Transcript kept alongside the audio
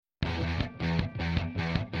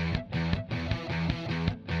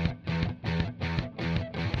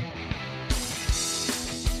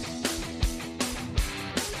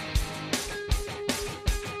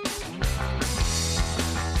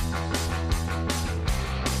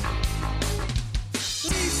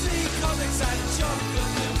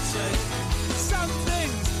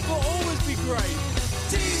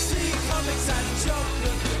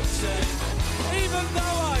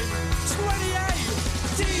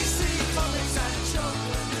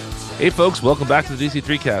Hey folks, welcome back to the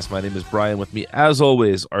DC3cast. My name is Brian. With me, as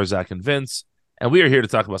always, are Zach and Vince, and we are here to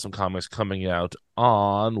talk about some comics coming out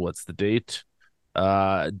on, what's the date?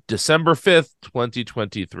 December 5th,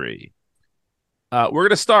 2023. We're going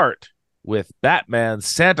to start with Batman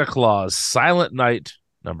Santa Claus Silent Night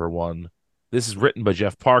 #1. This is written by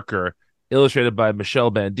Jeff Parker, illustrated by Michelle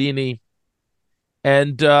Bandini,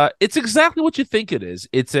 and it's exactly what you think it is.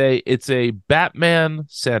 It's a Batman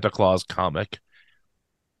Santa Claus comic.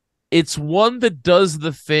 It's one that does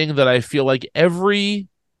the thing that I feel like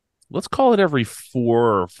let's call it every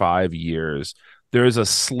 4 or 5 years, there's a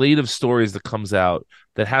slate of stories that comes out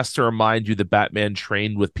that has to remind you that Batman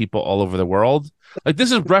trained with people all over the world. Like,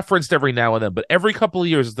 this is referenced every now and then, but every couple of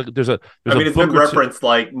years, there's a it's been referenced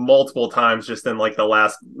like multiple times just in like the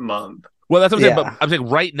last month. Well, that's what I'm saying. But I'm saying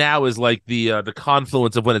right now is like the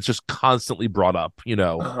confluence of when it's just constantly brought up,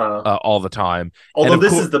 all the time. Although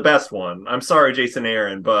this is the best one. I'm sorry, Jason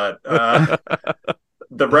Aaron, but the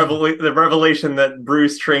revelation that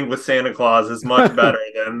Bruce trained with Santa Claus is much better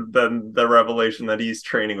than the revelation that he's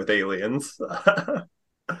training with aliens.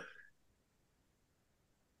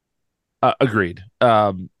 Agreed.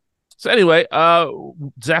 So anyway,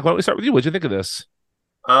 Zach, why don't we start with you? What'd you think of this?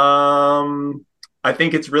 I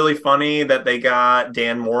think it's really funny that they got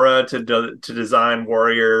Dan Mora to design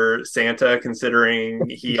Warrior Santa, considering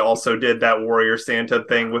he also did that Warrior Santa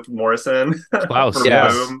thing with Morrison. Claus,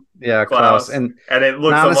 yes. Boom. Yeah, Claus. And it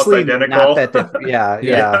looks honestly, almost identical. Not that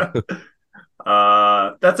yeah.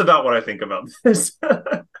 That's about what I think about this.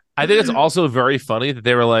 I think it's also very funny that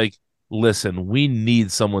they were like, listen, we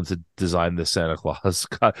need someone to design this Santa Claus.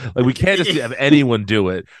 God, like, we can't just have anyone do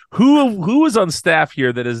it. Who is on staff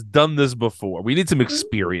here that has done this before? We need some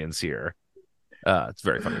experience here. It's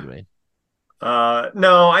very funny to me.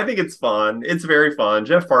 No, I think it's fun. It's very fun.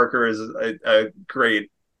 Jeff Parker is a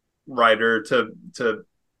great writer to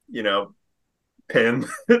pin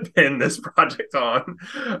this project on.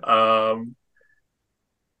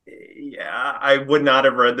 Yeah, I would not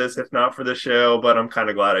have read this if not for the show, but I'm kind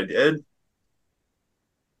of glad I did.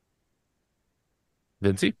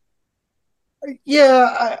 Vincey?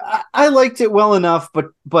 Yeah, I liked it well enough,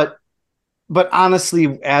 but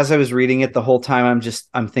honestly, as I was reading it the whole time,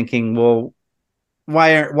 I'm thinking, well, why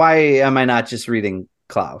am I not just reading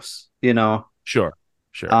Klaus? Sure.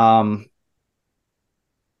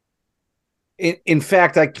 In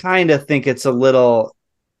fact, I kind of think it's a little.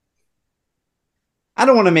 I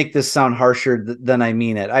don't want to make this sound harsher than I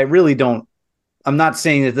mean it. I really don't. I'm not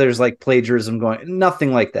saying that there's like plagiarism going,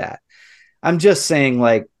 nothing like that. I'm just saying,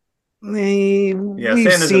 like, we've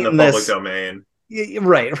Santa's seen in the this. public domain.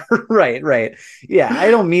 Right. Yeah, I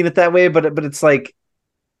don't mean it that way, but it's like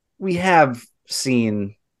we've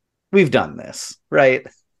done this, right?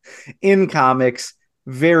 In comics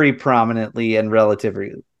very prominently and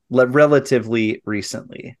relatively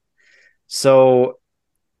recently. So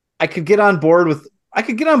I could get on board with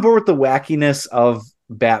the wackiness of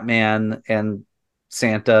Batman and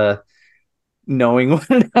Santa knowing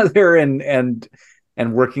one another and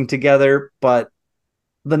working together, but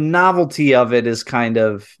the novelty of it is kind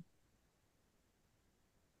of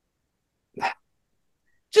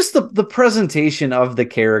just the presentation of the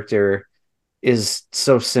character is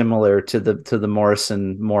so similar to the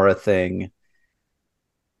Morrison Mora thing.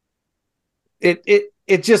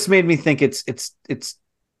 It just made me think it's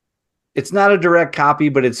not a direct copy,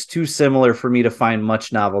 but it's too similar for me to find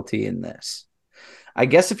much novelty in this. I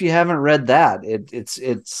guess if you haven't read that,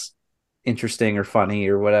 it's interesting or funny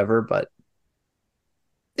or whatever, but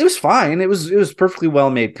it was fine. It was perfectly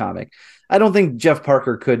well-made comic. I don't think Jeff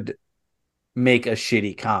Parker could make a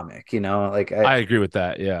shitty comic, like I agree with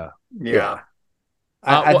that. Yeah.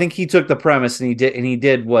 I think he took the premise and he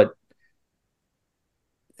did what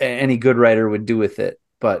any good writer would do with it,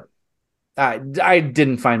 but I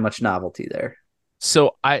didn't find much novelty there.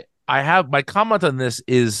 So I have my comment on this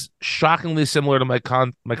is shockingly similar to my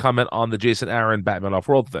comment on the Jason Aaron Batman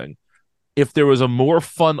Off-World thing. If there was a more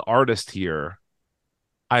fun artist here,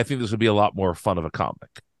 I think this would be a lot more fun of a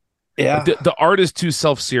comic. Yeah, like the art is too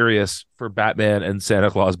self-serious for Batman and Santa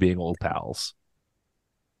Claus being old pals.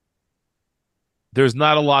 There's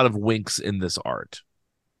not a lot of winks in this art.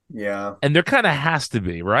 Yeah, and there kind of has to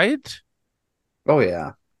be, right? Oh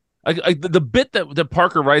yeah. Like the bit that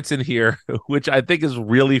Parker writes in here, which I think is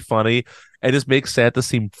really funny and just makes Santa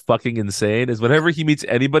seem fucking insane, is whenever he meets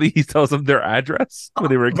anybody, he tells them their address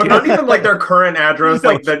when they were a kid. But not even like their current address,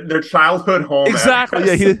 like their childhood home. Exactly.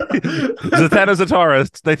 Address. Yeah, Zatanna Zatara,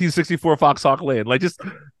 1964 Foxhawk Lane. Like, just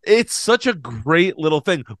It's such a great little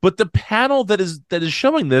thing. But the panel that is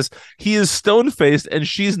showing this, he is stone faced and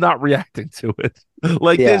she's not reacting to it.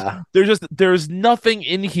 Like Yeah. there's nothing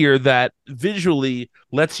in here that visually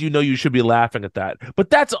lets you know you should be laughing at that. But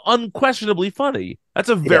that's unquestionably funny. That's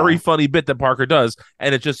a very Yeah. funny bit that Parker does,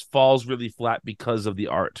 and it just falls really flat because of the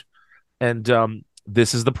art. And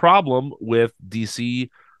this is the problem with DC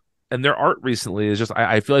and their art recently. Is just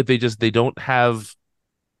I feel like they don't have.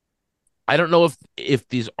 I don't know if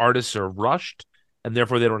these artists are rushed and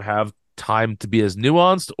therefore they don't have time to be as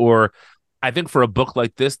nuanced, or I think for a book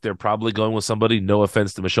like this, they're probably going with somebody, no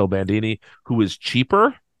offense to Michelle Bandini, who is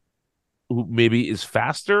cheaper, who maybe is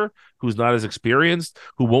faster, who's not as experienced,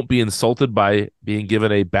 who won't be insulted by being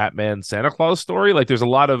given a Batman Santa Claus story. Like there's a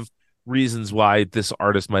lot of reasons why this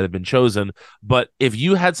artist might have been chosen. But if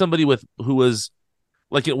you had somebody who was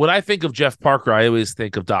like when I think of Jeff Parker, I always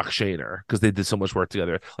think of Doc Shaner because they did so much work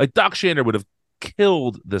together. Like Doc Shaner would have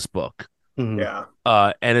killed this book. Mhm.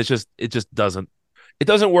 Yeah. And it just doesn't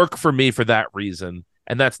work for me for that reason.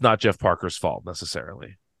 And that's not Jeff Parker's fault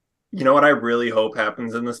necessarily. You know what I really hope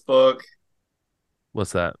happens in this book?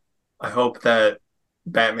 What's that? I hope that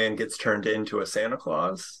Batman gets turned into a Santa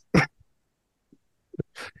Claus.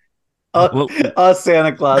 Well,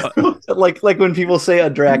 Santa Claus, like when people say a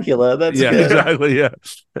Dracula. That's yeah, good. exactly. Yeah.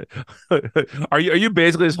 Are you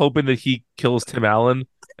basically just hoping that he kills Tim Allen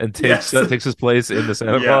and takes his place in the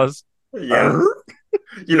Santa Claus? Yeah.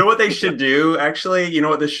 You know what they should do? Actually, you know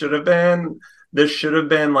what this should have been? This should have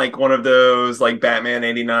been like one of those like Batman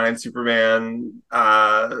 89, Superman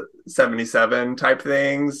 77 type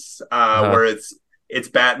things, where it's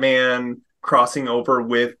Batman crossing over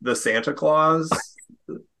with the Santa Claus.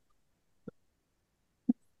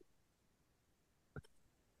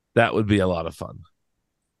 That would be a lot of fun.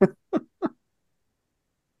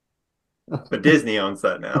 But Disney owns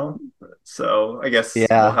that now. So I guess Yeah,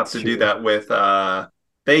 we'll have to true. do that with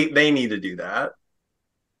they need to do that.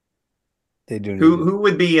 They do. Who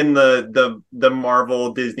would be in the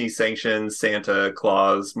Marvel Disney sanctioned Santa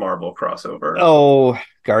Claus Marvel crossover? Oh,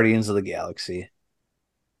 Guardians of the Galaxy.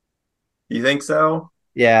 You think so?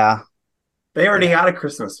 Yeah, They already had a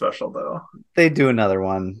Christmas special though. they do another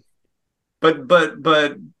one. But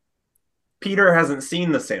Peter hasn't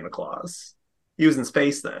seen the Santa Claus. He was in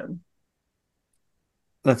space then.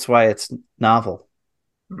 That's why it's novel.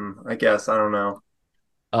 I guess. I don't know.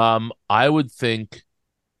 I would think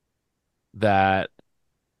that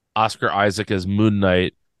Oscar Isaac as Moon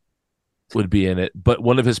Knight would be in it, but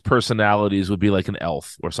one of his personalities would be like an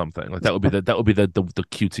elf or something. Like that would be the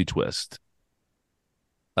cutesy twist.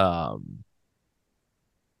 But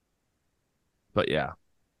yeah,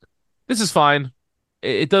 this is fine.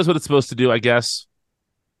 It does what it's supposed to do, I guess.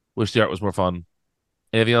 Wish the art was more fun.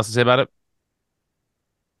 Anything else to say about it?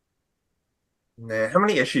 Nah, how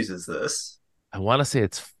many issues is this? I want to say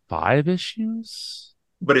it's 5 issues.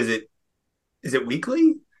 But is it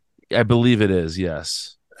weekly? I believe it is.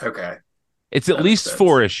 Yes, Okay. it's at That least makes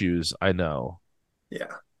 4 sense. issues. I know. Yeah.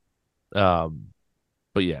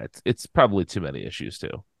 But yeah, it's probably too many issues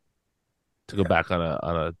too to go Yeah. back on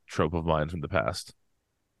a trope of mine from the past.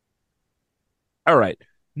 All right.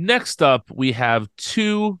 Next up, we have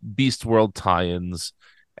 2 Beast World tie-ins,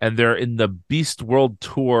 and they're in the Beast World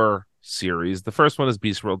Tour series. The first one is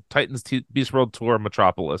Beast World Beast World Tour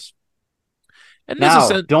Metropolis. And Now,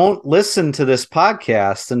 this is don't listen to this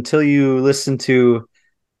podcast until you listen to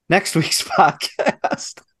next week's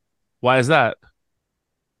podcast, why is that?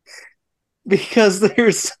 because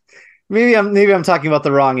there's maybe I'm talking about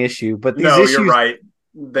the wrong issue, but these No, issues you're right.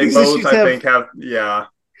 They these both, issues I have- think, have yeah.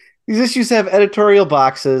 these issues have editorial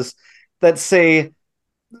boxes that say,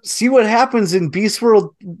 "See what happens in Beast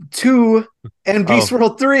World 2 and Beast Oh.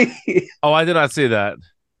 World 3." Oh, I did not see that.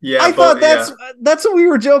 Yeah, I thought that's what we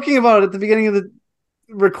were joking about at the beginning of the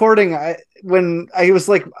recording. When I was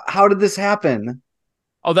like, "How did this happen?"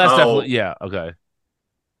 Oh, that's definitely okay.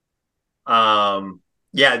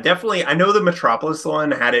 Yeah, definitely. I know the Metropolis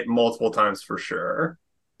one had it multiple times for sure.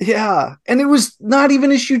 Yeah, and it was not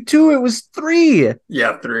even issue 2; it was 3.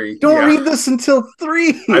 Yeah, 3. Don't Yeah. read this until 3.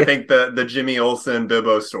 I think the Jimmy Olsen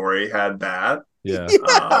Bibbo story had that. Yeah.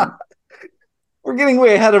 We're getting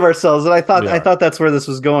way ahead of ourselves, and I We are. thought that's where this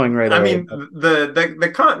was going right I away. mean,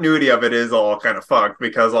 the continuity of it is all kind of fucked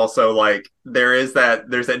because also like there's that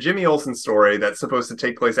Jimmy Olsen story that's supposed to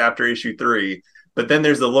take place after issue 3, but then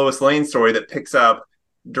there's the Lois Lane story that picks up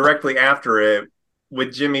directly after it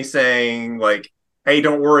with Jimmy saying like, "Hey,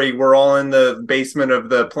 don't worry, we're all in the basement of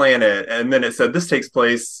the planet," and then it said this takes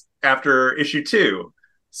place after issue 2.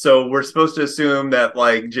 So we're supposed to assume that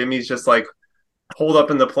like Jimmy's just like, hold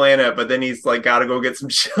up in the planet, but then he's like got to go get some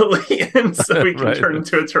chili, and so he can Right. turn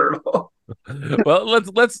into a turtle. Well,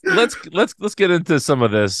 let's get into some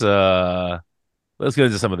of this. Let's get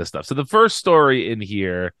into some of this stuff. So the first story in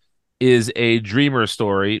here is a Dreamer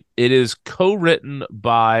story. It is co-written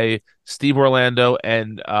by Steve Orlando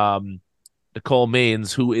and Nicole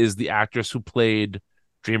Maines, who is the actress who played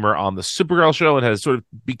Dreamer on the Supergirl show and has sort of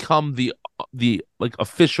become the like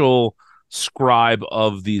official scribe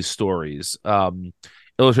of these stories.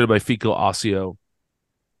 Illustrated by Fico Ossio.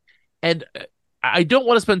 And I don't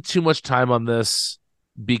want to spend too much time on this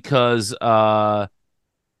because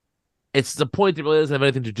it's the point that really doesn't have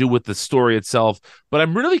anything to do with the story itself. But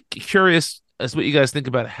I'm really curious as to what you guys think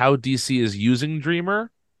about how DC is using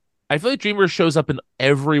Dreamer. I feel like Dreamer shows up in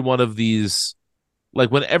every one of these.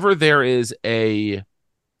 Like whenever there is a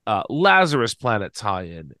Lazarus Planet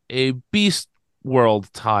tie-in, a Beast World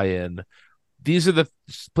tie-in, these are the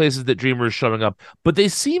places that Dreamer is showing up. But they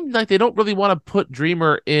seem like they don't really want to put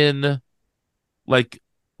Dreamer in like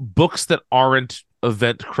books that aren't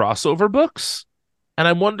event crossover books. And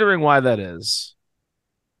I'm wondering why that is.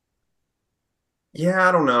 Yeah,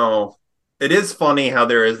 I don't know. It is funny how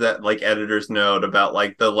there is that like editor's note about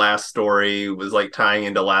like the last story was like tying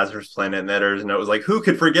into Lazarus Planet, and the editor's note was like, "Who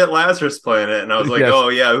could forget Lazarus Planet?" And I was like, Yes. "Oh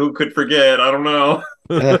yeah, who could forget? I don't know."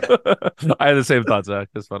 I had the same thought, Zach.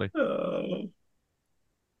 It's funny. Yeah,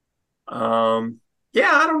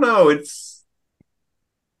 I don't know. It's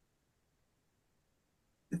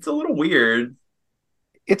a little weird.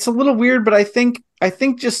 It's a little weird, but I think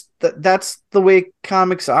just that's the way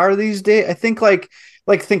comics are these days. I think like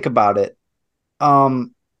think about it.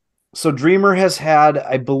 Um, so Dreamer has had,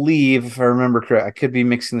 I believe, if I remember correct, I could be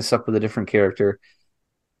mixing this up with a different character.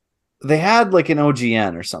 They had like an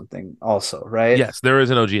OGN or something also, right? Yes, there is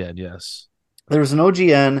an OGN. Yes. There was an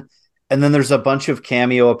OGN, and then there's a bunch of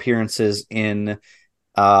cameo appearances in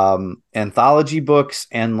anthology books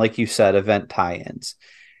and, like you said, event tie-ins.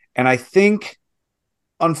 And I think,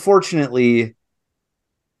 unfortunately,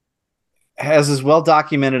 as is well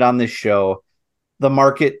documented on this show, the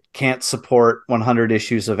market can't support 100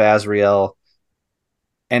 issues of Azrael,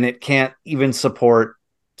 and it can't even support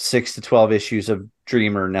 6 to 12 issues of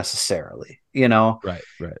Dreamer necessarily. You know, Right.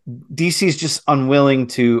 Right. DC's just unwilling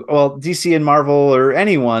to, well, DC and Marvel or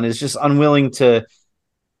anyone is just unwilling to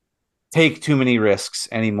take too many risks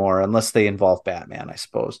anymore unless they involve Batman, I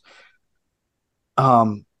suppose.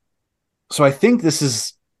 Um, so I think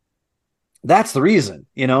that's the reason,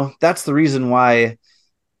 that's the reason why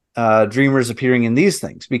Dreamer's appearing in these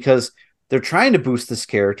things, because they're trying to boost this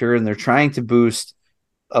character and they're trying to boost,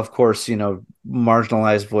 of course,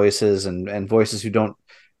 marginalized voices and voices who don't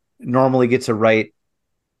normally get to write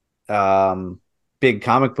big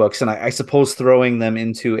comic books. And I suppose throwing them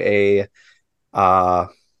into a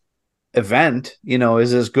event,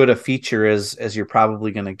 is as good a feature as you're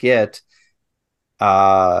probably going to get.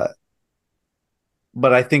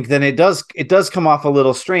 But I think then it does come off a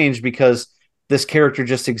little strange because this character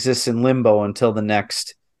just exists in limbo until the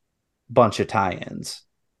next bunch of tie-ins.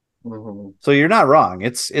 Mm-hmm. So you're not wrong.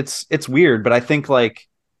 It's weird, but I think like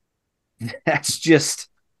that's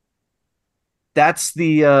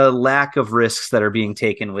the lack of risks that are being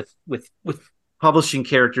taken with publishing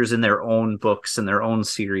characters in their own books and their own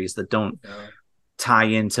series that don't tie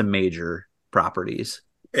into major properties.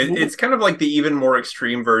 It's kind of like the even more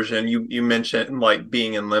extreme version. You mentioned like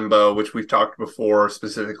being in limbo, which we've talked before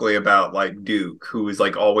specifically about like Duke, who is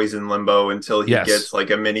like always in limbo until he Yes. gets like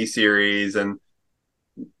a mini series and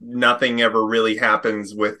nothing ever really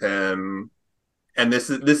happens with him. And this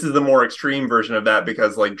is the more extreme version of that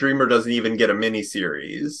because like Dreamer doesn't even get a mini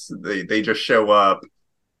series. They just show up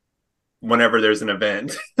whenever there's an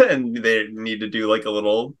event and they need to do like a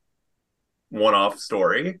little one-off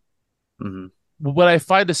story. Mm-hmm. What I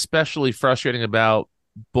find especially frustrating about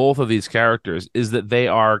both of these characters is that they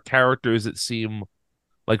are characters that seem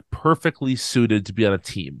like perfectly suited to be on a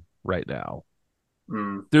team right now.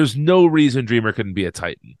 There's no reason Dreamer couldn't be a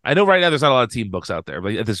Titan. I know right now there's not a lot of team books out there,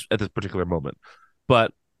 like at this particular moment,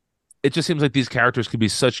 but it just seems like these characters could be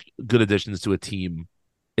such good additions to a team.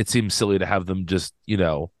 It seems silly to have them just,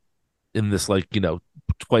 in this like,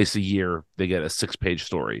 twice a year they get a 6-page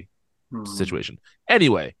story situation.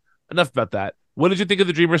 Anyway, enough about that. What did you think of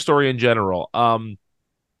the Dreamer story in general?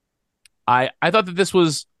 I thought that this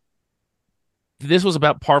was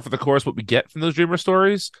about par for the course what we get from those Dreamer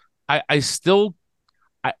stories.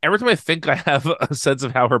 Every time I think I have a sense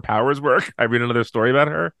of how her powers work, I read another story about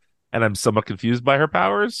her, and I'm somewhat confused by her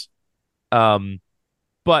powers.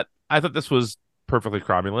 But I thought this was perfectly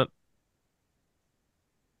cromulent.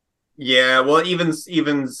 Yeah, well,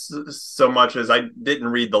 so much as I didn't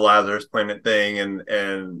read the Lazarus Planet thing,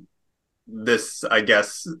 and this, I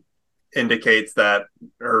guess, indicates that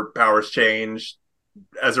her powers changed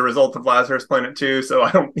as a result of Lazarus Planet 2. So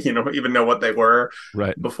I don't, even know what they were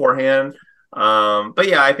Right. beforehand. But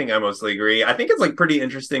yeah, I think I mostly agree. I think it's like pretty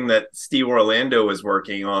interesting that Steve Orlando is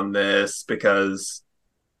working on this, because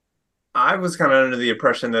I was kind of under the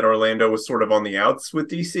impression that Orlando was sort of on the outs with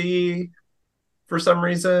DC for some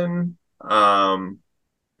reason. But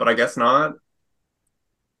I guess not.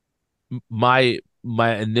 My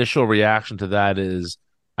initial reaction to that is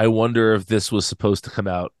I wonder if this was supposed to come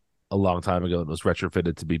out a long time ago and was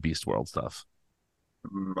retrofitted to be Beast World stuff.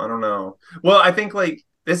 I don't know. Well, I think like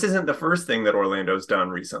this isn't the first thing that Orlando's done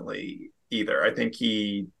recently either. I think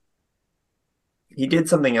he did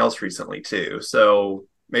something else recently too. So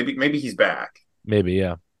maybe he's back. Maybe,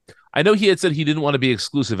 yeah. I know he had said he didn't want to be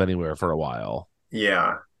exclusive anywhere for a while.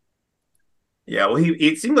 Yeah. Yeah, well,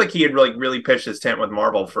 it seemed like he had really pitched his tent with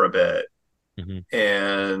Marvel for a bit,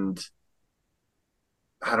 and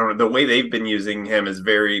I don't know, the way they've been using him is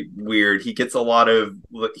very weird. He gets a lot of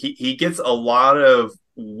he gets a lot of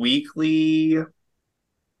weekly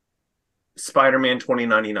Spider-Man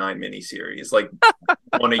 2099 miniseries, like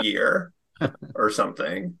one a year or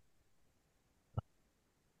something.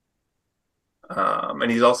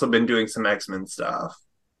 And he's also been doing some X-Men stuff,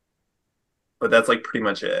 but that's like pretty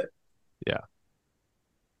much it. Yeah.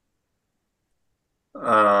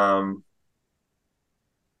 I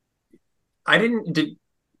did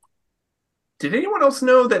anyone else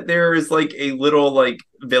know that there is like a little like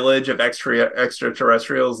village of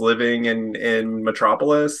extraterrestrials living in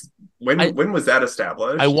Metropolis? When was that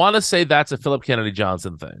established? I want to say that's a Philip Kennedy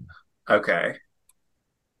Johnson thing, Okay.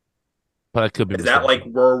 but I could be Is mistaken. that like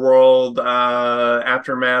real world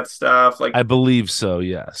aftermath stuff? Like, I believe so,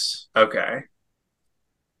 yes. okay.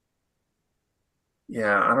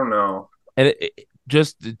 Yeah, I don't know. And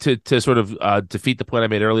just to sort of defeat the point I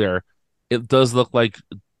made earlier, it does look like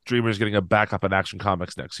Dreamer's getting a backup in Action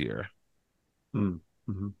Comics next year.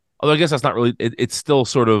 Mm-hmm. Although I guess that's not really. It's still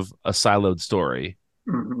sort of a siloed story.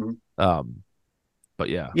 Mm-hmm. But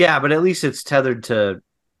yeah, Yeah, but at least it's tethered to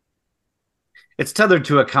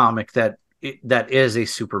a comic that is a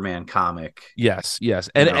Superman comic. yes,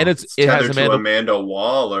 and It's it has tethered to Amanda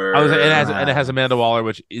Waller. I was and it has Amanda Waller,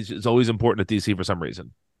 which is always important at DC for some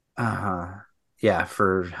reason. Yeah,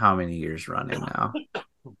 for how many years running now?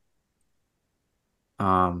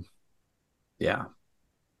 Yeah.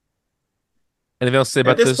 Anything else to say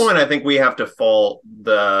about At this point, I think we have to fault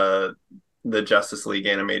the Justice League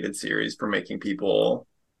animated series for making people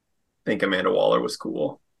think Amanda Waller was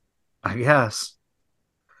cool. I guess.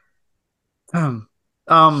 It's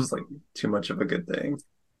just like too much of a good thing.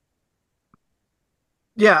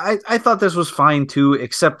 Yeah, I thought this was fine too,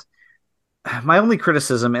 except my only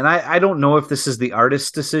criticism, and I don't know if this is the artist's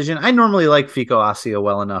decision. I normally like Fico Asio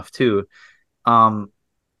well enough too. I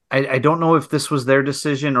don't know if this was their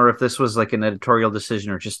decision or if this was like an editorial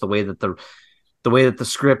decision or just the way that the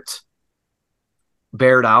script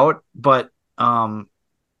bared out. But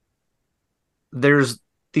there's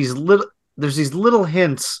these little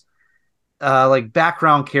hints, like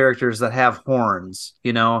background characters that have horns.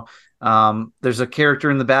 There's a character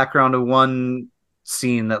in the background of one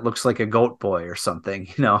scene that looks like a goat boy or something.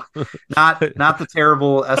 Not the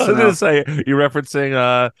terrible SNL. I was gonna say, you're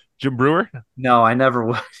referencing Jim Brewer? No, I never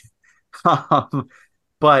would.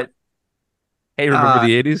 But hey, remember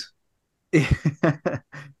the 80s?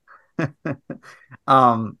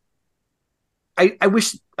 I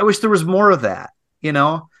wish there was more of that,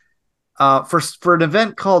 for an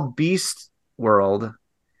event called Beast World.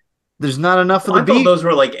 There's not enough of the beast. Those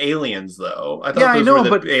were like aliens, though. I thought those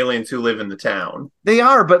were the aliens who live in the town. They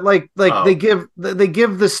are, but they give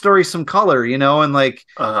this story some color, and like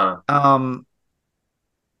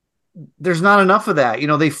there's not enough of that.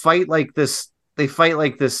 They fight like this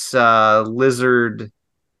lizard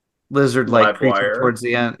like creature towards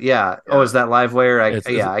the end. Yeah. Oh, is that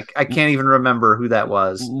Livewire? I can't even remember who that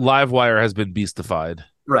was. Livewire has been beastified.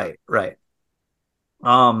 Right.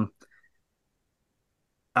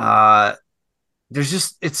 There's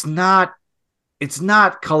just it's not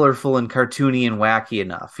colorful and cartoony and wacky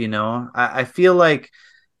enough. I feel like,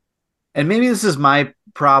 and maybe this is my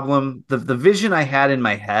problem, the vision I had in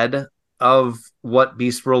my head of what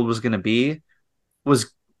Beast World was going to be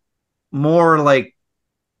was more like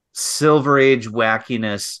Silver Age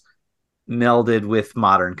wackiness melded with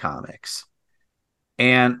modern comics,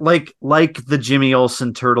 and like the Jimmy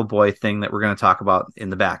Olsen Turtle Boy thing that we're going to talk about in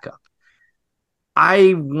the backup.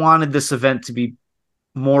 I wanted this event to be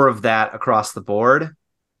more of that across the board,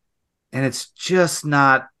 and it's just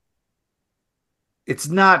not it's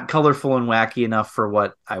not colorful and wacky enough for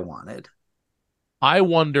what I wanted. I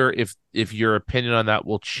wonder if your opinion on that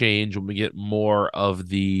will change when we get more of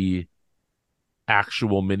the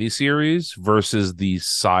actual miniseries versus the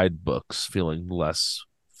side books feeling less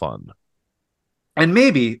fun. And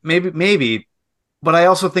maybe, but I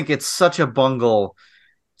also think it's such a bungle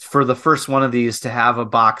for the first one of these to have a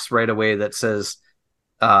box right away that says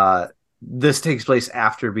this takes place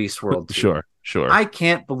after Beast World 2. Sure. I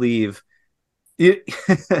can't believe it.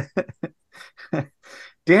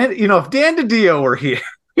 Dan, if Dan DiDio were here,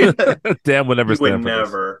 Dan would never He would stand for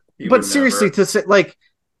this. never. but seriously, to say like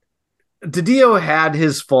DiDio had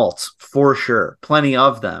his faults for sure, plenty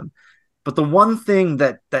of them. But the one thing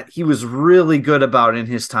that he was really good about in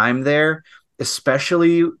his time there,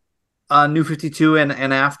 especially New 52 and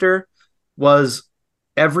after, was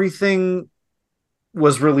everything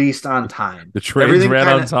was released on time. The trains Everything ran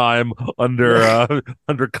kinda, on time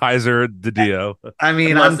under Kaiser DiDio. I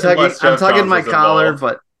mean, Unless I'm Jeff tugging Johns my was collar, involved.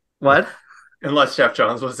 but what? Unless Jeff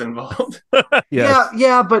Johns was involved. Yes.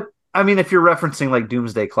 Yeah, but I mean, if you're referencing like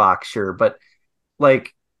Doomsday Clock, sure, but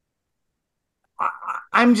like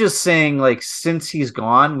I'm just saying, like, since he's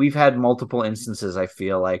gone, we've had multiple instances, I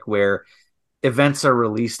feel like, where events are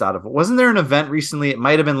released out of it. Wasn't there an event recently? It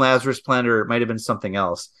might have been Lazarus Planet, or it might have been something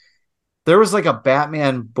else. There was like a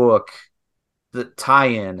Batman book that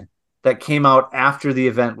tie-in that came out after the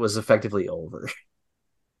event was effectively over.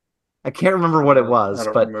 I can't remember what it was, I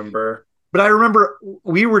don't but remember. I remember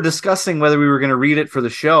we were discussing whether we were going to read it for the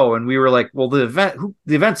show, and we were like, "Well, the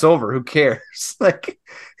event's over. Who cares? Like,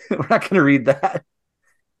 we're not going to read that."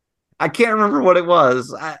 I can't remember what it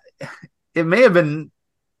was. It may have been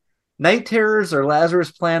Night Terrors or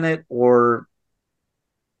Lazarus Planet, or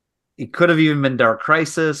it could have even been Dark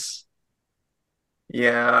Crisis.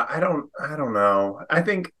 Yeah, I don't know. I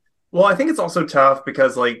think it's also tough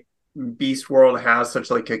because like Beast World has such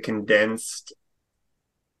like a condensed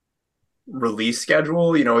release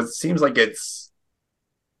schedule. It seems like it's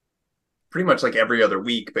pretty much like every other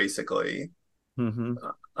week basically.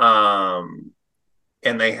 Mm-hmm. Um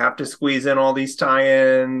and they have to squeeze in all these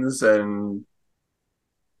tie-ins, and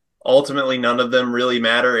ultimately none of them really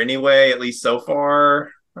matter anyway, at least so far.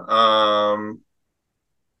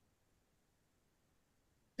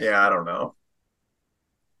 Yeah, I don't know.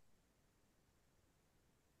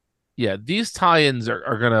 Yeah, these tie-ins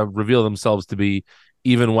are going to reveal themselves to be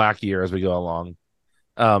even wackier as we go along.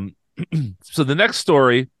 Um, so the next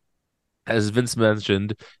story, as Vince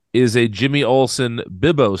mentioned, is a Jimmy Olsen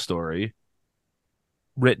Bibbo story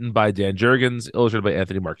written by Dan Jurgens, illustrated by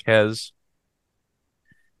Anthony Marquez.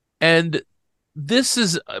 And this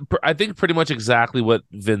is, I think, pretty much exactly what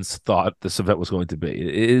Vince thought this event was going to be.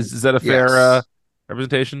 Is that a fair Yes.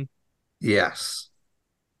 representation? Yes.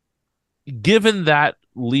 Given that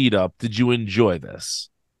lead up, did you enjoy this?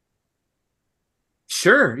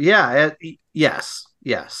 Sure. Yeah. Yes.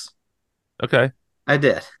 Yes. Okay. I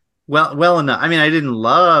did. Well enough. I mean, I didn't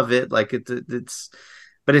love it. Like it's,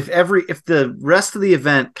 but if the rest of the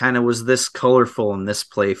event kind of was this colorful and this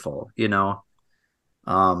playful,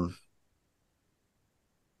 um,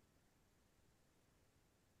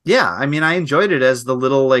 yeah, I mean, I enjoyed it as the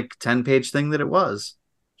little like 10-page thing that it was.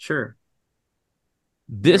 Sure.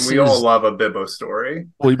 This We all is love a Bibbo story.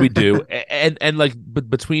 we do, and like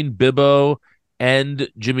between Bibbo and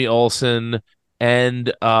Jimmy Olsen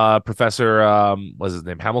and Professor what's his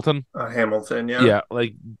name, Hamilton? Hamilton, yeah. Yeah,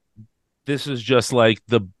 like this is just like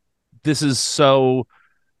this is so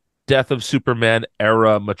Death of Superman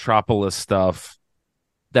era Metropolis stuff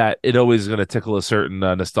that it always is going to tickle a certain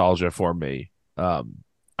nostalgia for me.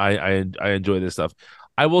 I enjoy this stuff.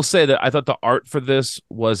 I will say that I thought the art for this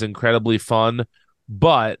was incredibly fun,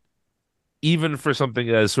 but even for something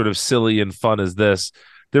as sort of silly and fun as this,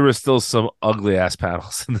 there were still some ugly ass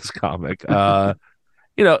panels in this comic. But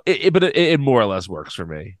it more or less works for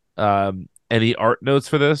me. Any art notes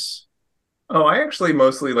for this? Oh, I actually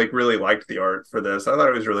mostly like really liked the art for this. I thought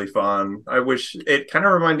it was really fun. I wish it kind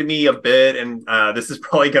of reminded me a bit, and this is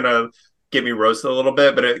probably gonna get me roasted a little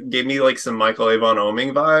bit, but it gave me like some Michael Avon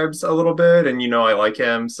Oeming vibes a little bit, and I like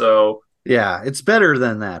him, so Yeah, it's better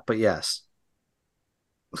than that, but yes.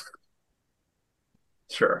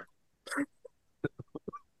 sure.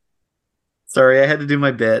 Sorry, I had to do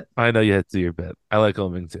my bit. I know you had to do your bit. I like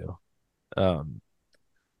Oeming too. Um,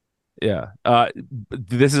 yeah.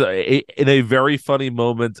 This is in a very funny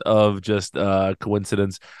moment of just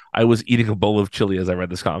coincidence. I was eating a bowl of chili as I read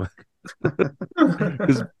this comic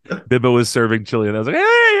because Bibbo was serving chili, and I was like, "Hey,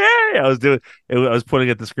 hey!" I was pointing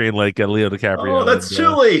at the screen like Leo DiCaprio. Oh, that's and,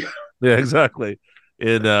 chilly. yeah, exactly.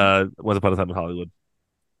 In Once Upon a Time in Hollywood.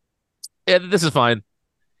 And this is fine.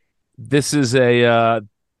 This is a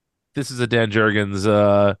Dan Jurgens.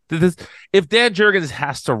 If Dan Jurgens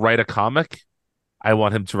has to write a comic, I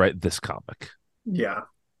want him to write this comic. Yeah.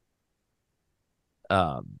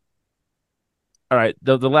 All right.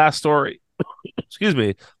 The last story, excuse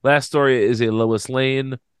me, last story is a Lois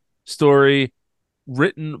Lane story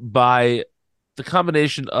written by the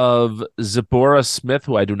combination of Zipporah Smith,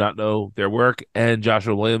 who I do not know their work, and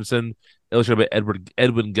Joshua Williamson, illustrated by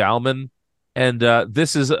Edwin Galman. And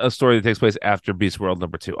this is a story that takes place after Beast World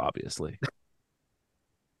 #2, obviously.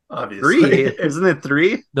 Obviously. 3? Isn't it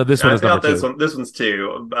 3? No, this one is number 2. This one's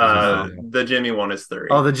 2. The Jimmy one is 3.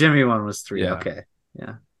 Oh, the Jimmy one was 3. Yeah. Okay.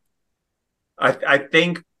 Yeah. I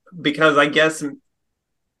think because I guess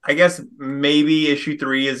maybe issue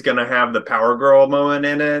 3 is gonna have the Power Girl moment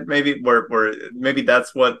in it. Maybe where maybe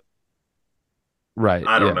that's what. Right.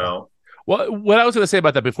 I don't know. Well, what I was going to say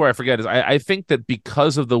about that before I forget is I think that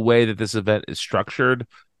because of the way that this event is structured,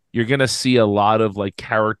 you're going to see a lot of like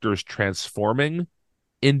characters transforming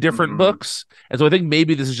in different books. And so I think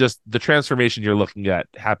maybe this is just the transformation you're looking at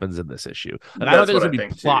happens in this issue. Like, I don't think it's going to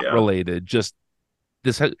be plot related. Just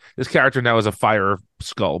this character now is a fire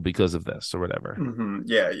skull because of this or whatever. Mm-hmm.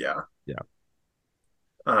 Yeah.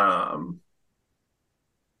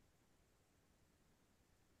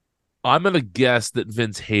 I'm going to guess that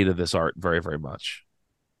Vince hated this art very, very much.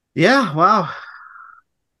 Yeah, wow.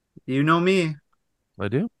 You know me. I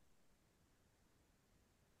do.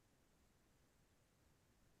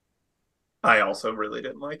 I also really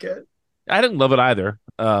didn't like it. I didn't love it either.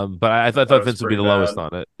 But I thought Vince would be the lowest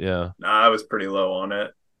on it. Yeah. I was pretty low on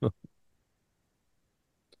it.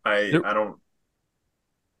 I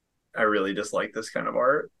really dislike this kind of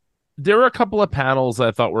art. There were a couple of panels that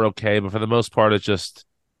I thought were okay, but for the most part, it's just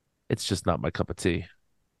not my cup of tea.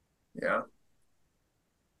 Yeah.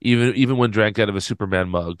 Even when drank out of a Superman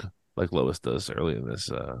mug, like Lois does early in this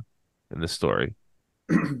story.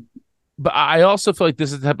 But I also feel like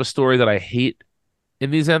this is the type of story that I hate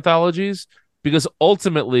in these anthologies, because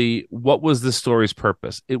ultimately, what was this story's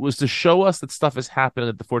purpose? It was to show us that stuff is happening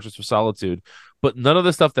at the Fortress of Solitude, but none of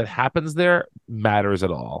the stuff that happens there matters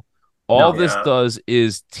at all. All this does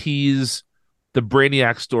is tease the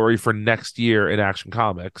Brainiac story for next year in Action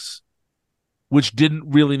Comics, which didn't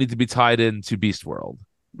really need to be tied into Beast World.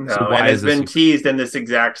 No, so and it's been teased in this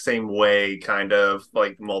exact same way, kind of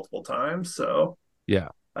like multiple times. So yeah,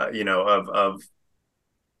 of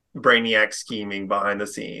Brainiac scheming behind the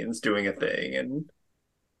scenes, doing a thing, and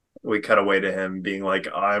we cut away to him being like,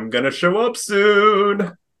 "I'm gonna show up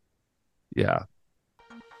soon." Yeah,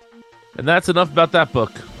 and that's enough about that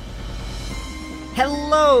book.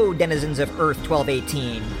 Hello, denizens of Earth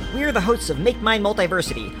 1218. We're the hosts of Make Mine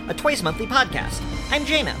Multiversity, a twice-monthly podcast. I'm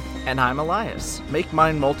Jaina. And I'm Elias. Make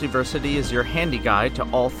Mine Multiversity is your handy guide to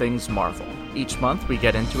all things Marvel. Each month, we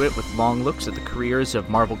get into it with long looks at the careers of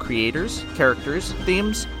Marvel creators, characters,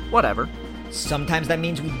 themes, whatever. Sometimes that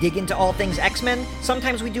means we dig into all things X-Men,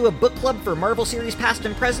 sometimes we do a book club for Marvel series past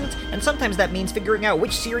and present, and sometimes that means figuring out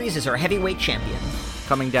which series is our heavyweight champion.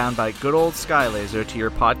 Coming down by good old Skylaser to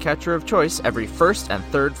your podcatcher of choice every first and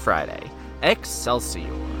third Friday.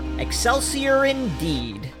 Excelsior. Excelsior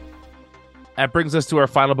indeed. That brings us to our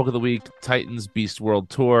final book of the week, Titans Beast World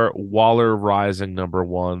Tour, Waller Rising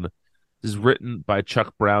 #1. This is written by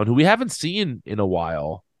Chuck Brown, who we haven't seen in a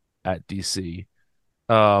while at DC.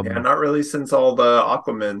 Not really since all the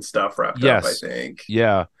Aquaman stuff wrapped up, I think.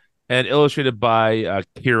 Yeah, and illustrated by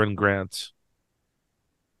Kieran Grant.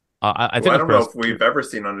 I don't know if we've ever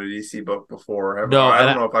seen on a DC book before. Ever. No, I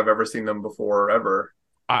don't know if I've ever seen them before ever.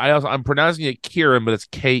 I'm pronouncing it Kieran, but it's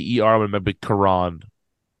K-E-R. I'm maybe Kieran.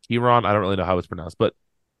 Kieran. I don't really know how it's pronounced, but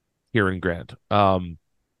Kieran Grant.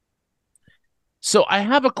 So I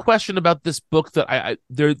have a question about this book that I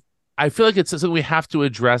feel like it's something we have to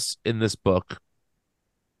address in this book,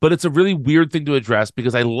 but it's a really weird thing to address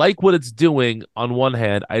because I like what it's doing on one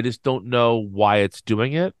hand. I just don't know why it's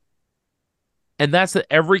doing it. And that's that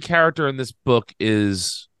every character in this book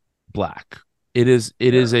is black. It is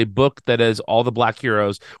a book that is all the black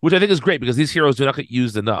heroes, which I think is great because these heroes do not get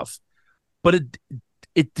used enough. But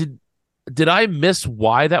did I miss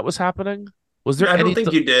why that was happening? Was there? I don't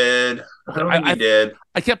think you did. I don't think you did.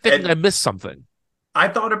 I kept thinking I missed something. I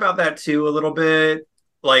thought about that too a little bit.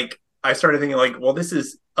 Like I started thinking, like, well, this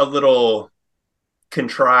is a little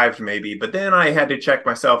contrived, maybe. But then I had to check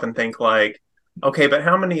myself and think, like, okay, but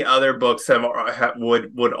how many other books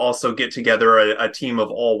would also get together a team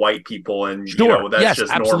of all white people and that's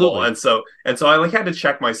just absolutely. Normal. And so I like had to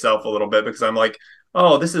check myself a little bit because I'm like,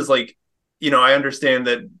 oh, this is like, I understand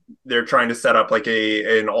that they're trying to set up like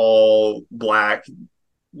an all black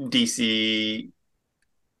DC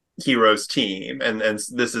hero's team, and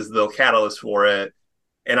this is the catalyst for it.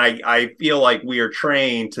 And I feel like we are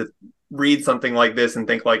trained to read something like this and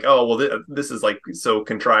think like, oh, well, this is like so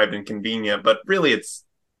contrived and convenient, but really it's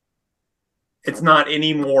not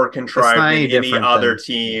any more contrived than any other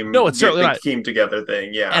team. No, it's certainly not. Team together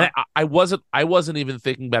thing. Yeah. And I wasn't even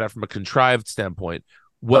thinking about it from a contrived standpoint.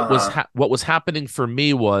 What was happening for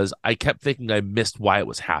me was I kept thinking I missed why it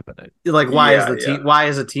was happening. Like, why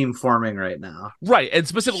is a team forming right now? Right. And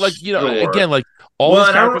specifically, like, Sure. again, like all these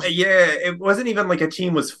characters. It wasn't even like a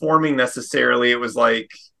team was forming necessarily. It was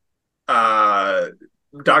like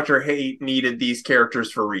Dr. Hate needed these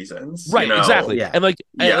characters for reasons. Right, exactly. Yeah. And like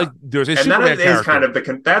there's a Superman that is character. kind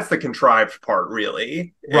of that's the contrived part,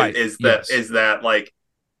 really. Right. Is that like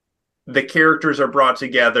the characters are brought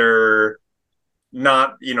together,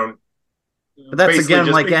 not, but that's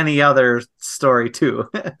again like any other story too.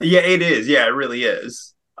 Yeah, it is. Yeah, it really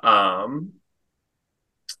is.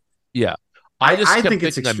 Yeah. I think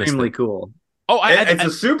it's extremely cool. Oh, it's a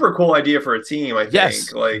super cool idea for a team. I think.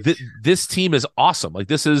 Yes, like this team is awesome. Like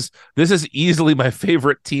this is easily my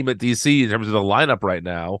favorite team at DC in terms of the lineup right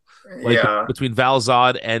now. Like between Val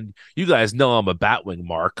Zod and you guys know I'm a Batwing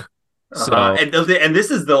mark. So and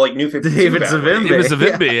this is the like new 52 David Zavimbe. David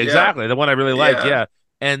Zavimbe, exactly the one I really like. Yeah,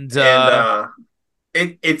 and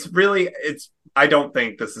it's really I don't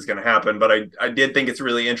think this is going to happen, but I did think it's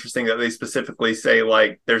really interesting that they specifically say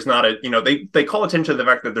like there's not a they call attention to the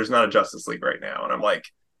fact that there's not a Justice League right now, and I'm like,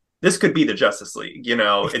 this could be the Justice League.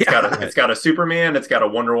 It's got a Superman, it's got a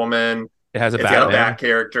Wonder Woman, it's got a Bat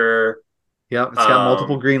character. Yep, it's got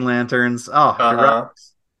multiple Green Lanterns. Oh,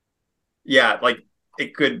 yeah, like they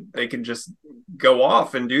could just go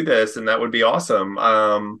off and do this, and that would be awesome.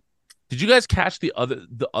 Did you guys catch the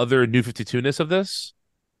other New 52-ness of this?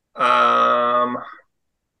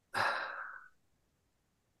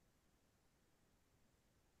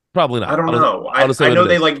 Probably not. I don't know. I know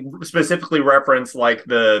they like specifically reference like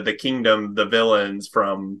the Kingdom, the villains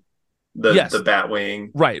from the Batwing.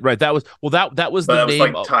 Right. That was the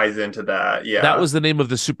name. Like ties into that. Yeah, that was the name of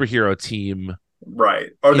the superhero team. Right.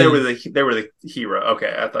 Or they were the hero.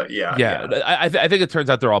 Okay, I thought. Yeah. I think it turns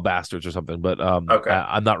out they're all bastards or something. But okay,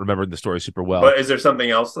 I'm not remembering the story super well. But is there something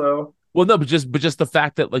else though? Well, no, but just the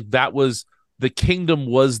fact that like that was the Kingdom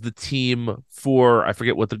was the team for I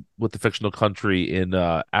forget what the fictional country in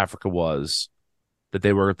Africa was that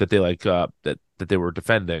they were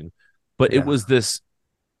defending, but it was this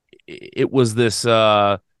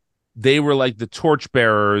they were like the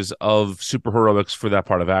torchbearers of superheroics for that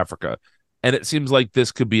part of Africa, and it seems like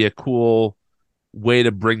this could be a cool way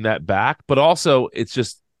to bring that back, but also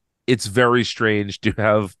it's very strange to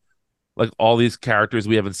have like all these characters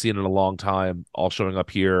we haven't seen in a long time all showing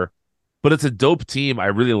up here. But it's a dope team. I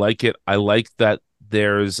really like it. I like that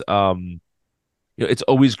there's it's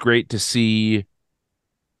always great to see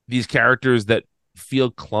these characters that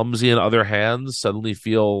feel clumsy in other hands suddenly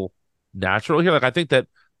feel natural here. Like I think that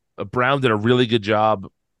Brown did a really good job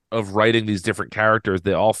of writing these different characters.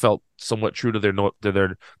 They all felt somewhat true to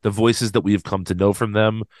the voices that we've come to know from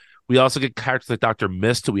them. We also get characters like Dr.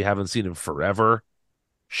 Mist, who we haven't seen in forever,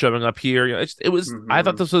 showing up here. It was I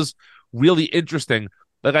thought this was really interesting.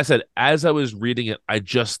 Like I said, as I was reading it, I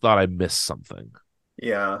just thought I missed something.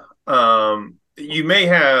 Yeah. You may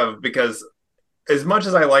have, because as much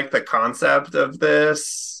as I like the concept of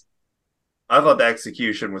this, I thought the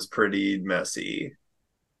execution was pretty messy.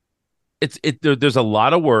 There's a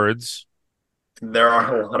lot of words. There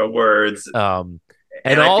are a lot of words. And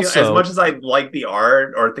also, as much as I like the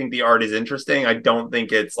art or think the art is interesting, I don't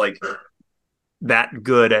think it's like that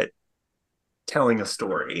good at telling a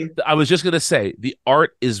story. I was just going to say the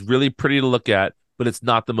art is really pretty to look at, but it's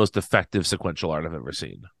not the most effective sequential art I've ever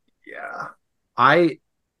seen. Yeah. I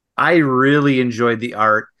really enjoyed the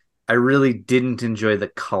art. I really didn't enjoy the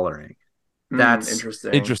coloring. That's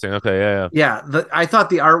interesting. Okay. Yeah. I thought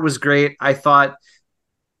the art was great. I thought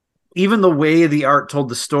even the way the art told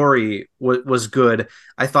the story was good.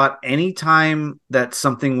 I thought anytime that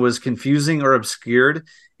something was confusing or obscured,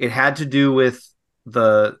 it had to do with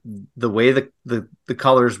the way the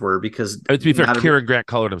colors were, because to be fair, Kieran Grant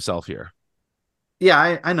colored himself here.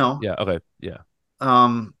 Yeah, I know. Yeah. Okay. Yeah.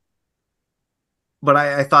 But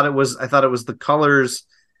I thought it was the colors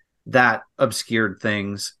that obscured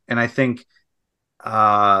things, and I think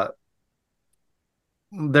there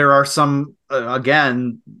are some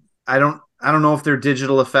again. I don't know if they're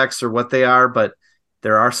digital effects or what they are, but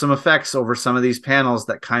there are some effects over some of these panels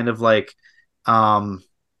that kind of like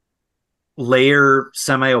layer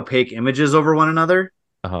semi-opaque images over one another.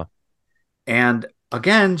 Uh-huh. And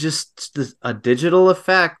again, just a digital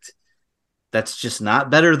effect that's just not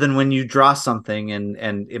better than when you draw something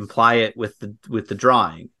and imply it with the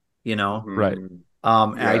drawing, you know? Right. And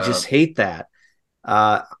I just hate that.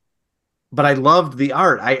 But I loved the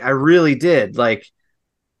art. I really did. Like,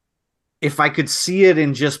 if I could see it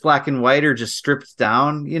in just black and white or just stripped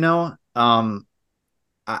down, you know,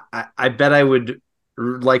 I bet I would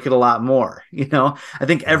like it a lot more. You know, I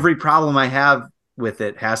think every problem I have with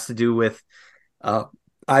it has to do with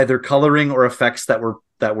either coloring or effects that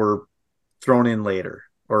were thrown in later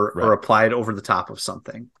or applied over the top of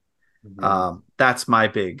something. That's my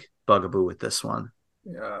big bugaboo with this one.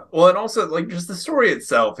 Yeah. Well, and also like just the story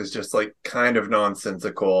itself is just like kind of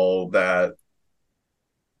nonsensical that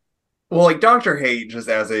well, like Dr. Hate just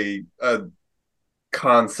as a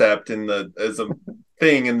concept as a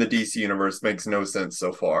thing in the DC universe makes no sense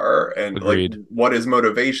so far. And Agreed. like what his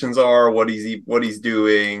motivations are, what he's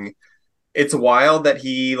doing. It's wild that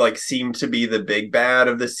he like seemed to be the big bad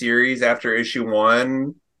of the series after issue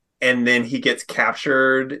 1, and then he gets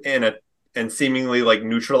captured and seemingly like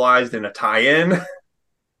neutralized in a tie-in.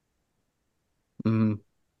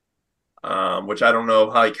 Which I don't know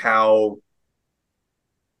how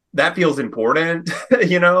that feels important,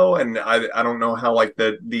 you know, and I don't know how like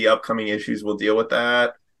the upcoming issues will deal with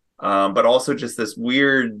that. But also just this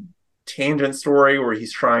weird tangent story where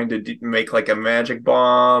he's trying to make like a magic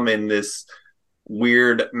bomb in this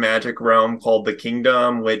weird magic realm called the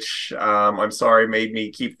Kingdom, which I'm sorry made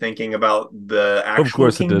me keep thinking about the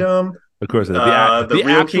actual kingdom. Of course it did. The real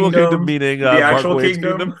actual kingdom meaning the actual Mark Waid's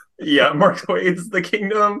kingdom. Yeah, Mark Waid's the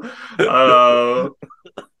kingdom.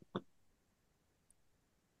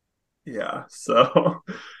 Yeah, so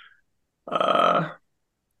I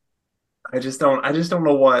just don't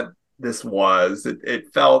know what this was.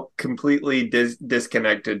 It felt completely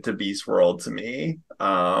disconnected to Beast World to me.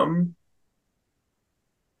 I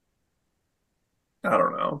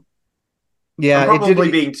don't know. Yeah, I'm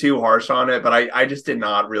probably being too harsh on it, but I just did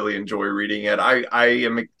not really enjoy reading it. I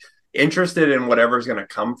am interested in whatever's going to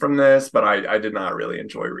come from this, but I did not really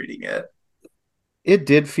enjoy reading it. It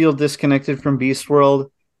did feel disconnected from Beast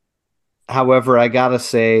World. However, I gotta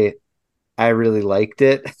say, I really liked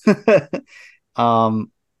it.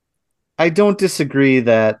 I don't disagree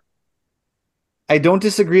that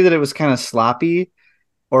it was kind of sloppy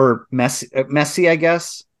or messy, I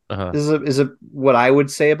guess. Is what I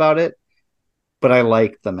would say about it. But I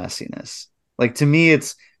like the messiness. Like, to me,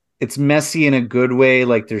 it's messy in a good way.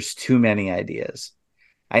 Like, there's too many ideas.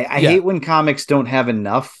 I hate when comics don't have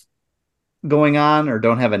enough going on or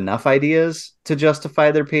don't have enough ideas to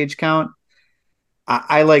justify their page count.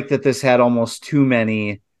 I like that this had almost too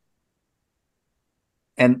many,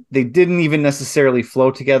 and they didn't even necessarily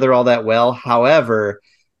flow together all that well. However,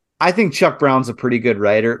 I think Chuck Brown's a pretty good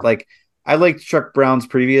writer. Like, I liked Chuck Brown's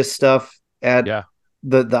previous stuff at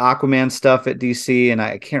the Aquaman stuff at DC, and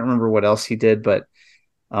I can't remember what else he did, but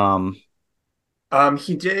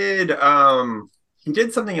he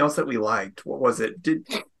did something else that we liked. What was it?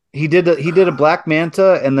 He did a Black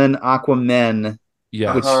Manta and then Aquaman,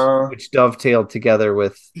 which dovetailed together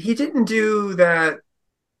with. He didn't do that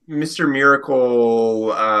Mr.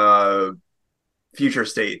 Miracle Future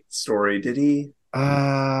State story, did he?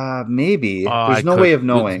 Maybe. There's no way of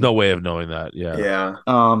knowing. There's no way of knowing that. Yeah.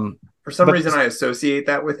 For some reason, I associate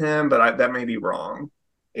that with him, but that may be wrong.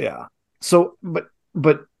 Yeah. So,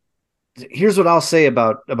 but here's what I'll say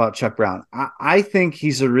about Chuck Brown. I think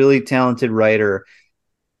he's a really talented writer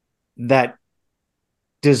that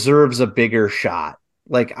deserves a bigger shot.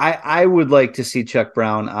 Like, I would like to see Chuck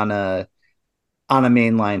Brown on a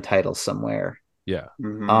mainline title somewhere. Yeah.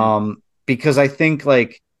 Mm-hmm. Because I think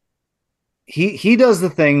like he does the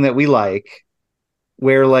thing that we like,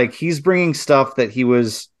 where like he's bringing stuff that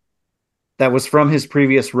was from his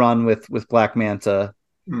previous run with Black Manta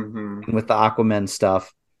and with the Aquaman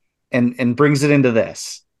stuff, and brings it into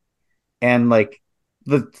this. And like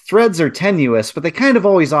the threads are tenuous, but they kind of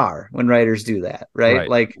always are when writers do that, right?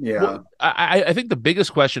 Like, yeah. Well, I think the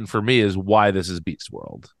biggest question for me is why this is Beast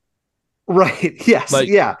World. Right. Yes. Like,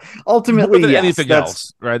 yeah. Ultimately, more than yes, anything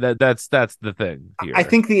else, right? That's the thing here. I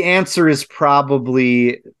think the answer is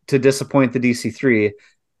probably, to disappoint the DC3,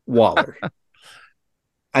 Waller.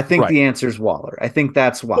 I think the answer is Waller. I think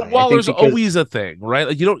that's why. But Waller's always a thing, right?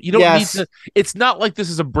 Like you don't yes. need to. It's not like this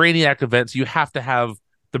is a Brainiac event, so you have to have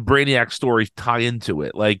the Brainiac story tie into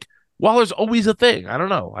it. Like Waller's always a thing. I don't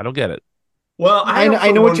know. I don't get it. Well,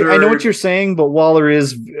 I know what you're saying, but Waller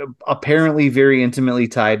is apparently very intimately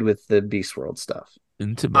tied with the Beast World stuff.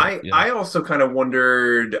 I also kind of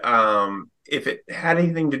wondered if it had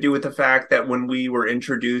anything to do with the fact that when we were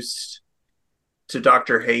introduced to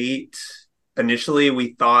Dr. Hate, initially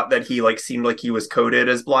we thought that he like seemed like he was coded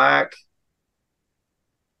as black,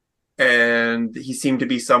 and he seemed to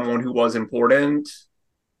be someone who was important.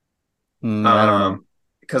 I don't know.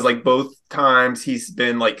 Because like both times he's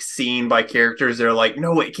been like seen by characters, they're like,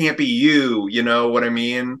 no, it can't be you. You know what I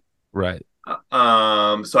mean? Right.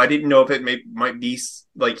 So I didn't know if it might be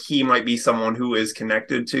like he might be someone who is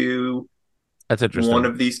connected to That's interesting. one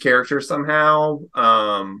of these characters somehow.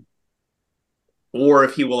 Or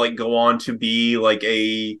if he will like go on to be like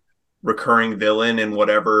a recurring villain in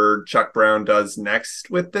whatever Chuck Brown does next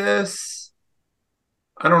with this.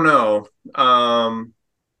 I don't know.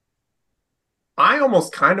 I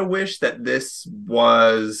almost kind of wish that this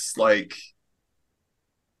was like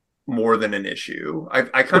more than an issue.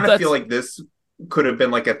 I kind of feel like this could have been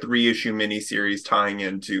like a 3-issue miniseries tying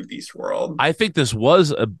into Beast World. I think this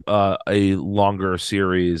was a longer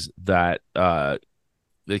series that got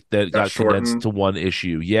condensed to one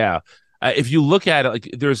issue. Yeah. If you look at it, like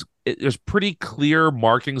there's pretty clear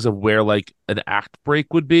markings of where like an act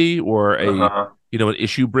break would be, or an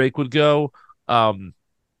issue break would go.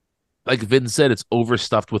 Like Vin said, it's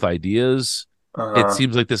overstuffed with ideas. It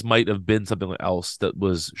seems like this might have been something else that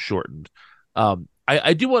was shortened.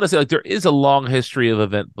 I do want to say, like, there is a long history of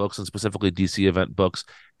event books, and specifically DC event books,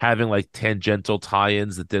 having like tangential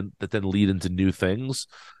tie-ins that then lead into new things.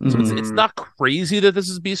 So it's not crazy that this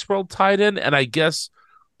is Beast World tied in, and I guess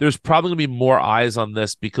there's probably gonna be more eyes on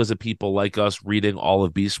this because of people like us reading all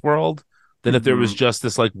of Beast World than if there was just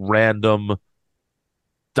this like random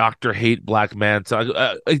Dr. Hate Black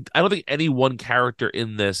Manta. I don't think any one character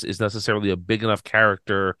in this is necessarily a big enough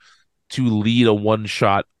character to lead a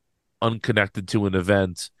one-shot unconnected to an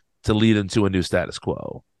event to lead into a new status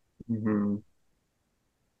quo.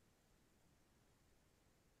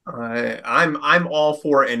 I'm all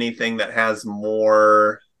for anything that has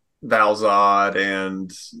more Val-Zod and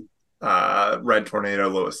Red Tornado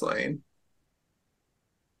Lois Lane.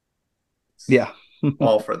 Yeah.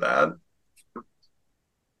 All for that.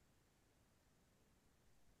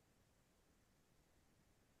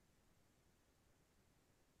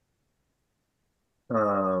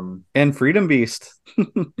 And Freedom Beast.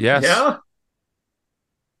 Yes. Yeah.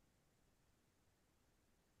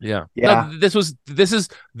 Yeah. Yeah. No,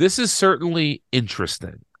 this is certainly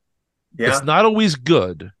interesting. Yeah. It's not always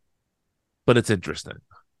good, but it's interesting.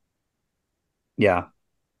 Yeah.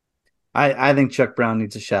 I think Chuck Brown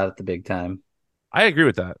needs a shot at the big time. I agree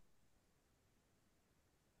with that.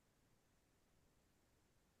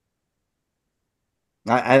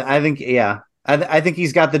 I think, yeah. I think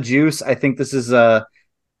he's got the juice. I think this is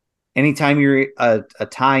anytime you're a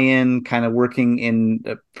tie-in kind of working in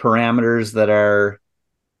parameters that are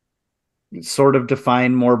sort of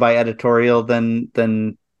defined more by editorial than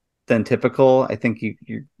typical, I think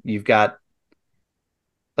you've got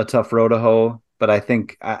a tough row to hoe. But I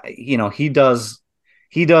think he does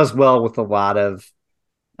well with a lot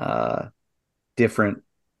of different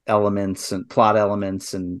elements and plot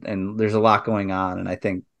elements, and there's a lot going on, and I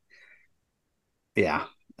think, yeah,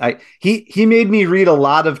 he made me read a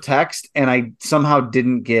lot of text, and I somehow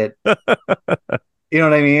didn't get, you know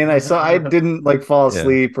what I mean? I didn't like fall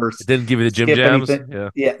asleep or it didn't give you the Jim Jams. Anything.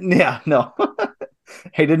 Yeah, no.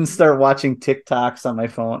 I didn't start watching TikToks on my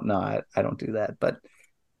phone. No, I don't do that. But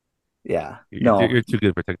yeah, you're too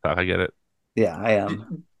good for TikTok. I get it. Yeah, I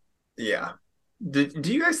am. Yeah. Do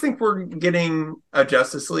you guys think we're getting a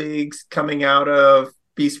Justice League coming out of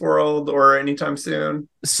Beast World or anytime soon?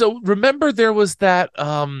 So remember there was that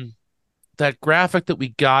graphic that we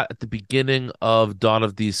got at the beginning of Dawn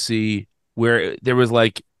of DC where there was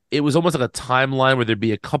like, it was almost like a timeline where there'd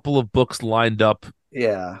be a couple of books lined up.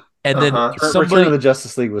 Yeah. And then Return of the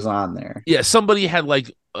Justice League was on there. Yeah, somebody had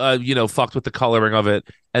like fucked with the coloring of it,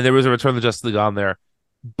 and there was a Return of the Justice League on there.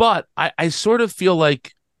 But I sort of feel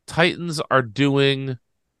like Titans are doing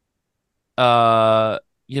Titans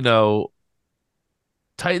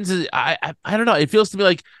is I don't know. It feels to me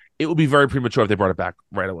like it would be very premature if they brought it back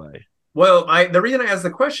right away. Well, the reason I asked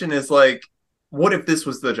the question is like, what if this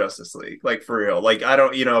was the Justice League? Like for real. Like I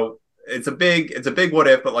don't, it's a big what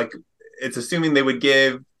if, but like it's assuming they would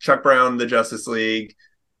give Chuck Brown the Justice League.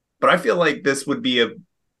 But I feel like this would be a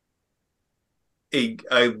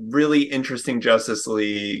really interesting Justice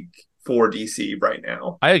League for DC right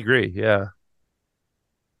now. I agree, yeah.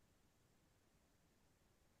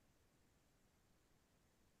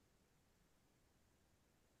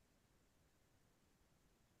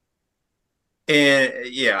 And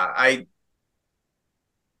yeah, I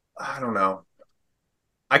don't know.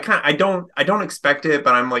 I don't expect it,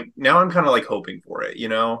 but I'm like now I'm kind of like hoping for it,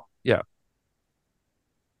 Yeah.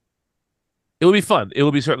 It will be fun. It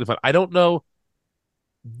will be certainly fun. I don't know.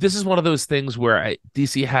 this is one of those things where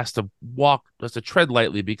DC has to tread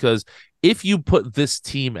lightly, because if you put this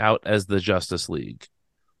team out as the Justice League,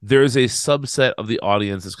 there's a subset of the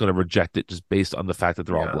audience that's going to reject it just based on the fact that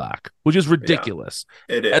they're all black, which is ridiculous.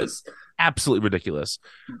 It is absolutely ridiculous.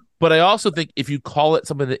 But I also think if you call it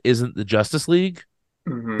something that isn't the Justice League,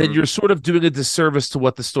 then you're sort of doing a disservice to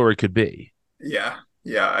what the story could be. Yeah,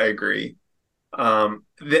 I agree.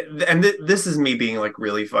 This is me being like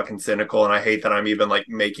really fucking cynical, and I hate that I'm even like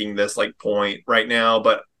making this like point right now,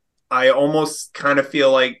 but I almost kind of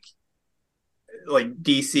feel like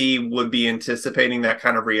DC would be anticipating that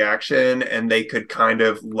kind of reaction, and they could kind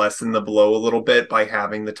of lessen the blow a little bit by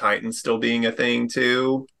having the Titans still being a thing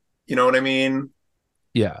too. You know what I mean?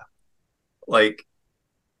 Yeah. Like,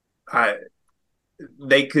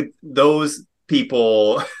 those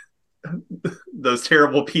people, those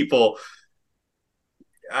terrible people.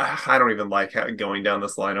 I don't even like going down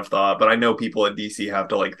this line of thought, but I know people at DC have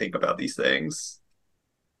to like think about these things.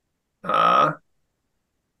 I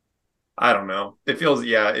don't know. It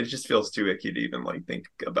just feels too icky to even like think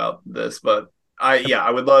about this. But I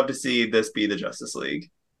would love to see this be the Justice League.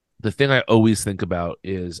 The thing I always think about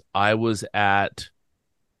is I was it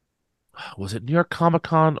New York Comic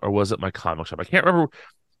Con or was it my comic shop? I can't remember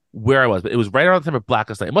where I was, but it was right around the time of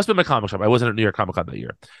Blackest Night. It must have been my comic shop. I wasn't at New York Comic Con that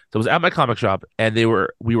year. So I was at my comic shop, and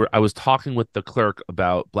I was talking with the clerk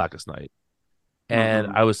about Blackest Night. And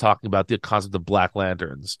I was talking about the concept of Black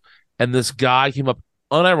Lanterns. And this guy came up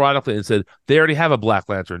unironically and said, they already have a Black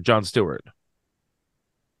Lantern, John Stewart.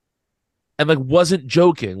 And like wasn't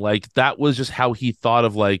joking. Like that was just how he thought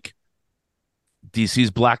of like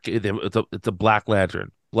DC's Black. It's a Black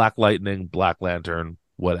Lantern, Black Lightning, Black Lantern,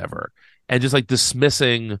 whatever. And just like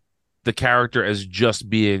dismissing the character as just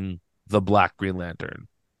being the Black Green Lantern.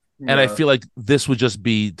 And I feel like this would just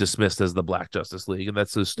be dismissed as the Black Justice League, and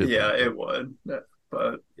that's so stupid. Yeah, it would.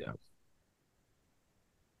 But yeah.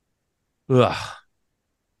 Ugh.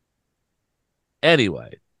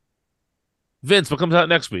 Anyway, Vince, what comes out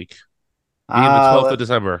next week? Being the 12th of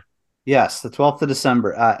December. Yes, the 12th of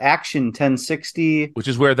December. Action 1060. Which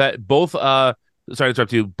is where that both sorry to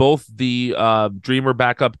interrupt you, both the Dreamer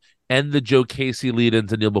backup and the Joe Casey lead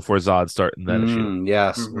into Kneel Before Zod start in that issue.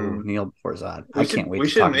 Yes, Kneel Before Zod. I can't wait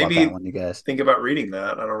to talk about that one, you guys. Think about reading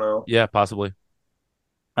that. I don't know. Yeah, possibly.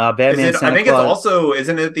 Batman. I think Claus. It's also,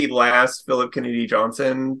 isn't it the last Philip Kennedy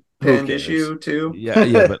Johnson penned issue too?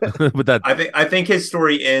 Yeah, but that I think his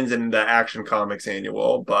story ends in the Action Comics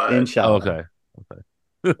annual, but inshallah.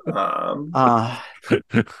 Okay.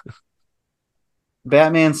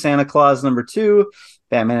 Batman Santa Claus #2,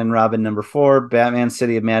 Batman and Robin #4, Batman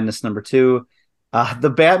City of Madness #2, the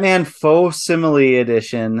Batman Faux Simile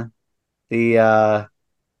edition, the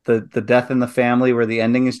Death in the Family where the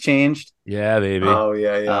ending is changed. Yeah, baby. Oh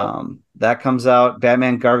yeah. That comes out.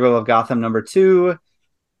 Batman Gargoyle of Gotham #2,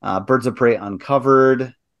 Birds of Prey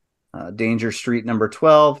Uncovered, Danger Street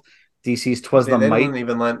 #12, DC's Twas the Might. They didn't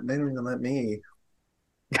even let me.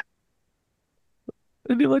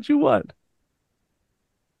 Did he let you what?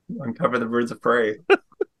 Uncover the Birds of Prey.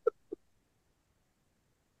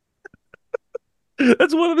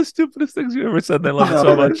 That's one of the stupidest things you ever said. I love it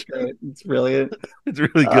so much. It's brilliant. It's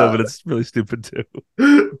really good, but it's really stupid too.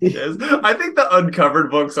 Yes. I think the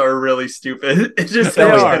uncovered books are really stupid. It's just They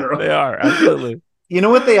are absolutely. You know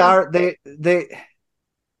what they are?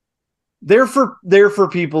 They're for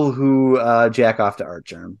people who jack off to Art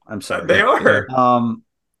Germ. I'm sorry. They are.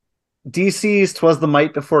 DC's Twas the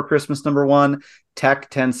Might Before Christmas #1, Tech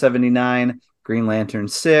 1079, Green Lantern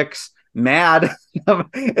 6, Mad.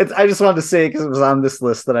 I just wanted to say because it was on this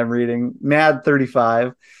list that I'm reading. Mad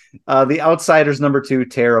 35, The Outsiders #2,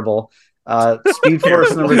 terrible. Speed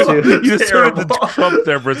Force #2. You just started to Trump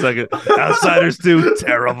there for a second. Outsiders 2,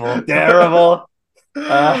 terrible. Terrible.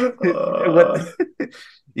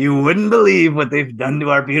 You wouldn't believe what they've done to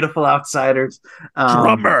our beautiful outsiders.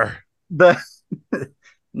 Drummer.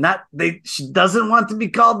 She doesn't want to be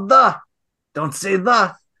called the. Don't say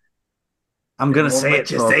the. I'm gonna say it.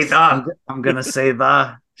 Just say the. I'm gonna say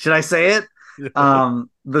the. Should I say it?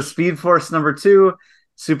 The Speed Force #2,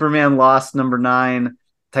 Superman Lost #9,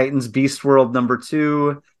 Titans Beast World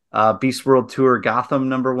 #2, Beast World Tour Gotham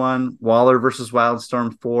 #1, Waller versus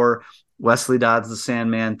Wildstorm 4, Wesley Dodds the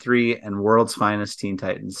Sandman 3, and World's Finest Teen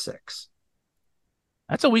Titans 6.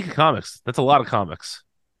 That's a week of comics. That's a lot of comics.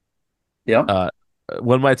 Yeah.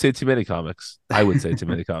 One might say too many comics. I would say too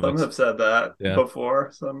many comics. Some have said that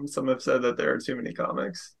before. Some have said that there are too many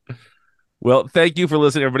comics. Well, thank you for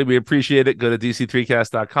listening, everybody. We appreciate it. Go to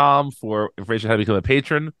DC3cast.com for information on how to become a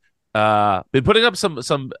patron. Been putting up some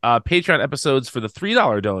Patreon episodes for the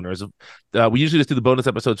 $3 donors. We usually just do the bonus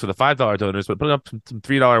episodes for the $5 donors, but putting up some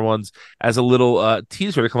 $3 ones as a little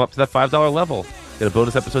teaser to come up to that $5 level. Get a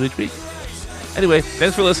bonus episode each week. Anyway,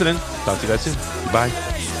 thanks for listening. Talk to you guys soon. Goodbye.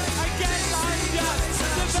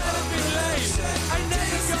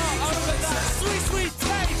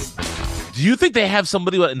 Do you think they have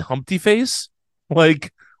somebody in Humpty Face,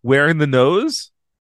 like wearing the nose?